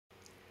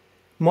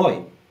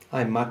Moi,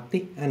 I'm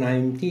Matti and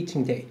I'm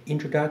teaching the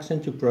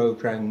Introduction to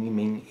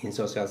Programming in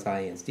Social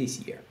Science this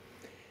year.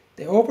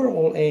 The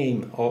overall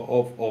aim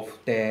of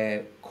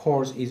the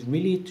course is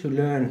really to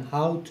learn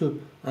how to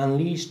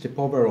unleash the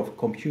power of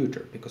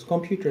computer, because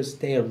computers,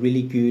 they are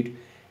really good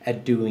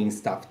at doing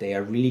stuff. They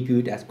are really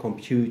good at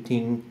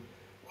computing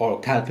or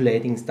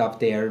calculating stuff.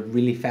 They are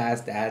really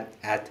fast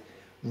at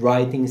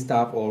writing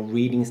stuff or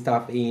reading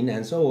stuff in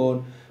and so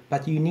on.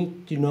 But you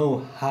need to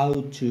know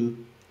how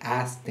to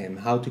ask them,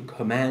 how to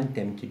command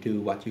them to do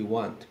what you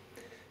want.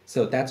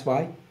 So that's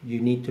why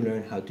you need to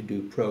learn how to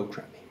do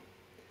programming.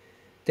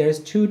 There's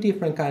two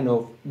different kind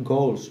of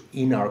goals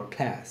in our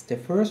class. The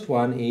first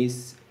one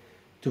is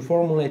to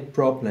formulate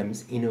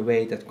problems in a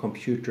way that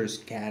computers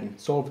can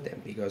solve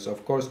them, because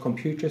of course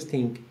computers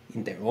think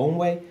in their own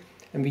way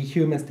and we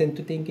humans tend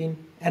to think in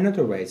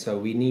another way. So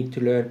we need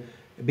to learn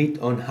a bit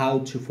on how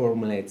to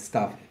formulate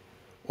stuff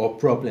or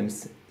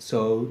problems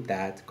so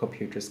that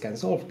computers can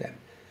solve them.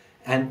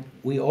 And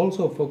we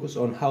also focus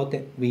on how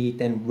we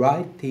then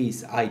write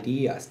these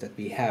ideas that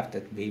we have,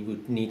 that we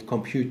would need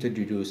computer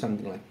to do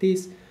something like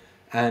this,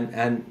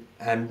 and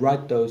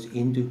write those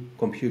into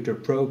computer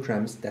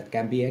programs that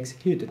can be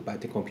executed by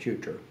the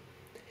computer.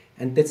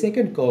 And the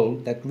second goal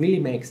that really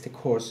makes the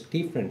course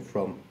different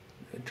from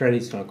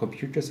traditional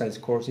computer science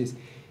courses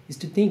is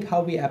to think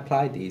how we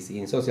apply these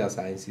in social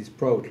sciences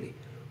broadly.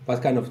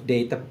 What kind of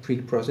data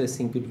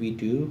pre-processing could we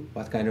do?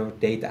 What kind of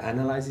data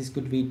analysis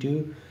could we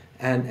do?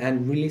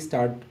 And really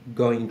start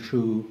going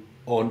through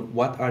on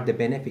what are the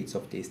benefits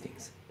of these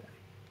things.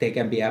 They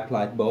can be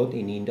applied both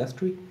in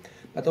industry,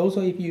 but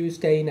also if you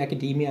stay in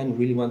academia and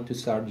really want to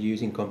start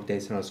using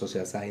computational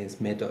social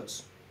science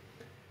methods.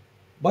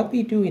 What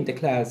we do in the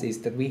class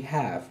is that we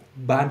have a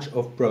bunch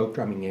of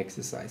programming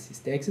exercises.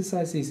 The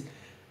exercises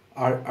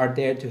are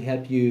there to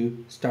help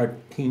you start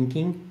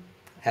thinking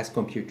as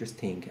computers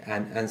think,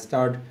 and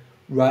start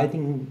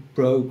writing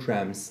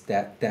programs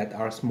that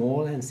are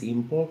small and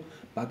simple,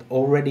 but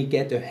already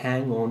get a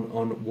hang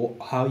on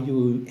how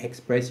you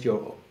express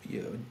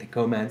the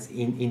commands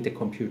in the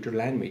computer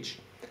language.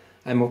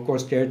 I'm of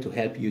course there to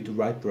help you to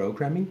write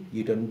programming.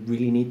 You don't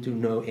really need to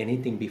know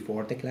anything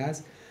before the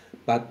class,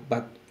 but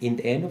in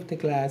the end of the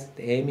class,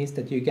 the aim is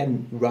that you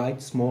can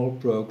write small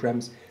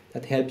programs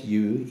that help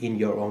you in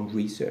your own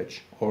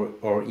research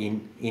or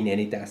in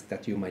any task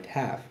that you might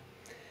have.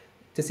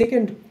 The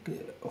second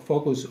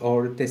focus,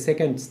 or the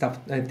second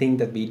thing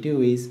that we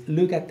do, is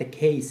look at the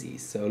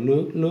cases. So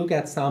look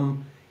at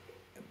some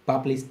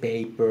published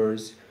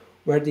papers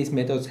where these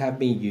methods have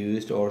been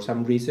used, or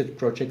some research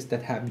projects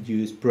that have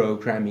used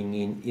programming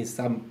in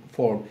some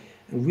form,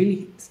 and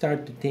really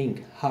start to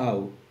think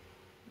how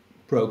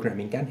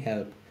programming can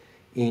help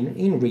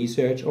in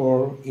research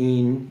or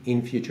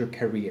in future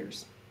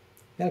careers.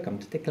 Welcome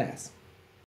to the class.